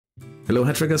Hello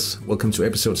Hattrickers, welcome to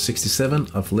episode 67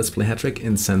 of Let's Play Hattrick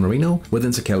in San Marino with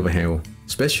Calvajero.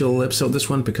 Special episode this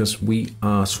one because we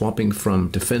are swapping from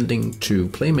defending to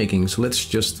playmaking, so let's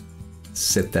just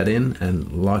set that in and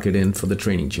lock it in for the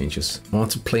training changes. On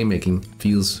to playmaking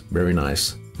feels very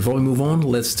nice. Before we move on,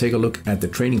 let's take a look at the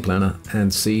training planner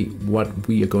and see what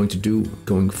we are going to do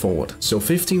going forward. So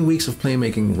 15 weeks of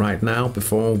playmaking right now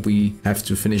before we have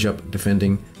to finish up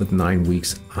defending with 9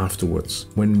 weeks afterwards.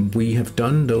 When we have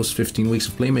done those 15 weeks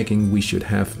of playmaking, we should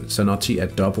have Zanotti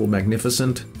at double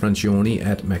magnificent, Francioni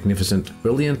at magnificent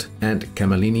brilliant, and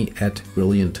Camalini at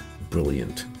brilliant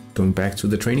brilliant. Going back to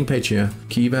the training page here,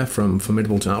 Kiva from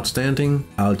formidable to outstanding,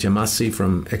 Al-Jamassi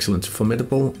from excellent to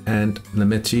formidable, and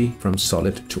Lametti from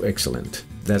solid to excellent.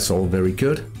 That's all very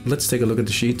good. Let's take a look at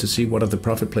the sheet to see what of the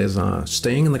profit players are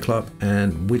staying in the club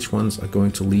and which ones are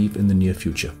going to leave in the near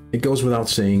future. It goes without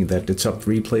saying that the top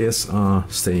 3 players are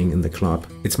staying in the club.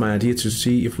 It's my idea to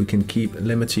see if we can keep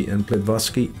Lametti and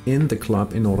Bledvoski in the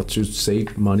club in order to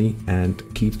save money and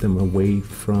keep them away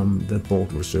from the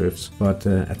board reserves. But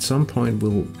at some point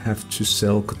we'll have to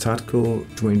sell Kotatko,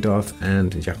 Dwayne Duff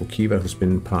and Jakub Kiva, who's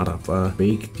been part of a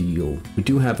big deal. We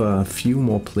do have a few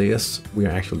more players we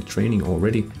are actually training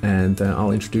already, and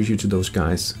I'll introduce you to those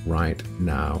guys right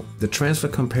now. The transfer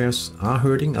compares are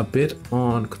hurting a bit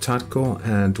on Kotatko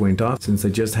and Dwayne Duff since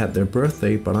they just had their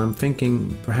birthday, but I'm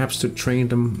thinking perhaps to train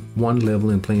them one level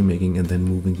in playmaking and then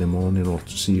moving them on in order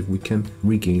to see if we can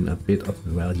regain a bit of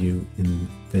value in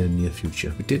the near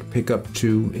future. We did pick up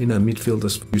 2 inner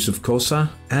midfielders, Yusuf Kosa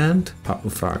and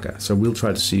Pablo Fraga, so we'll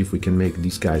try to see if we can make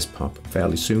these guys pop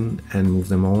fairly soon and move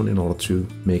them on in order to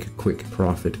make a quick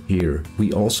profit here.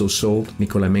 We also sold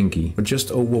Nicola Mengi for just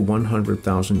over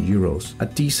 100,000 euros, a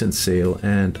decent sale,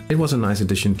 and it was a nice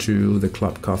addition to the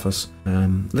club coffers.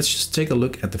 Let's just take a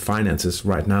look at the finances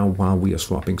right now while we are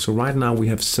swapping. So right now we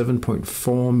have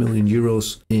 7.4 million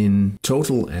euros in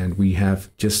total, and we have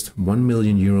just 1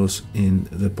 million euros in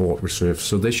the board reserve,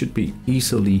 so they should be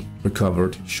easily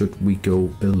recovered should we go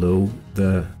below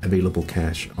the available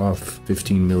cash of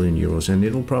 15 million euros, and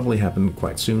it'll probably happen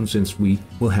quite soon since we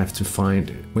will have to find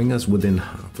wingers within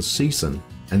half a season,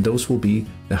 and those will be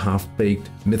the half-baked,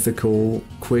 mythical,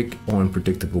 quick or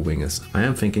unpredictable wingers. I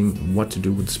am thinking what to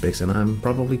do with the specs, and I'm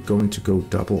probably going to go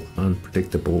double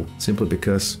unpredictable simply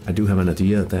because I do have an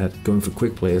idea that going for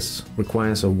quick players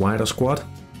requires a wider squad,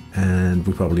 and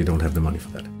we probably don't have the money for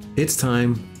that. It's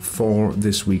time for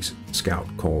this week's scout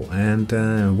call,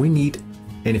 and we need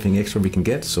anything extra we can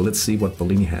get, so let's see what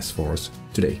Bellini has for us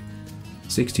today.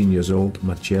 16 years old,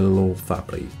 Marcello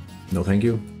Fabri. No thank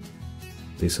you.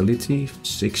 De Saliti,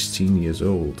 16 years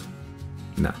old.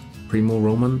 Nah. Primo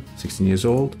Roman, 16 years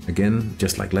old. Again,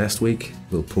 just like last week,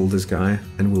 we'll pull this guy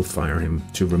and we'll fire him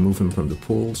to remove him from the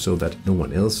pool so that no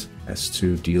one else has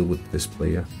to deal with this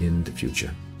player in the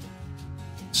future.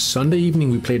 Sunday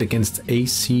evening we played against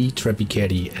AC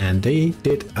Bicchieri, and they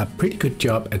did a pretty good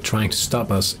job at trying to stop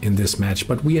us in this match,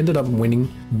 but we ended up winning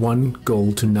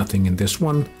 1-0 in this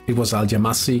one. It was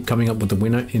Al-Jamassi coming up with the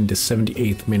winner in the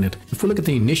 78th minute. If we look at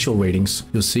the initial ratings,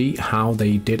 you'll see how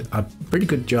they did a pretty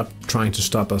good job trying to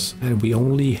stop us, and we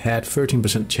only had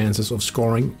 13% chances of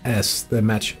scoring as the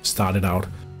match started out.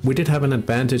 We did have an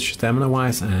advantage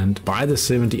stamina-wise, and by the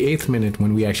 78th minute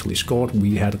when we actually scored,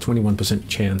 we had a 21%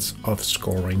 chance of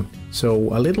scoring.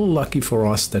 So a little lucky for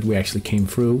us that we actually came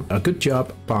through. A good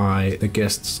job by the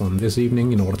guests on this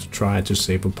evening in order to try to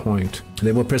save a point.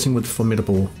 They were pressing with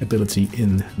formidable ability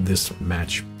in this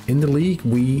match. In the league,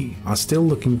 we are still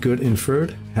looking good in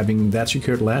third. Having that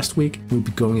secured last week, we'll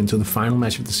be going into the final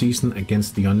match of the season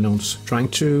against the unknowns, trying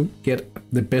to get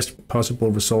the best possible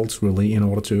results really in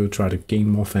order to try to gain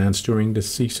more fans during the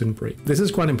season break. This is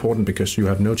quite important because you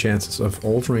have no chances of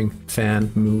altering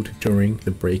fan mood during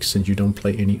the break since you don't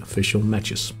play any official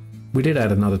matches. We did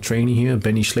add another trainee here,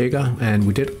 Benny Schläger, and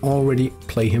we did already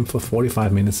play him for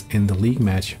 45 minutes in the league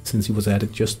match since he was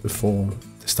added just before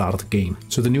the start of the game.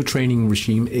 So the new training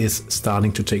regime is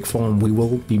starting to take form. We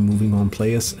will be moving on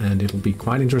players, and it'll be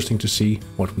quite interesting to see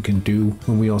what we can do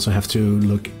when we also have to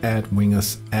look at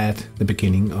wingers at the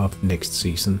beginning of next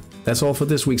season. That's all for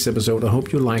this week's episode. I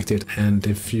hope you liked it, and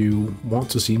if you want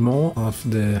to see more of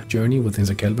the journey with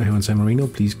Calvajero and San Marino,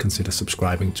 please consider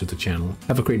subscribing to the channel.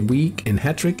 Have a great week in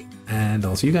Hattrick, and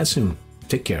I'll see you guys soon.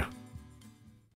 Take care.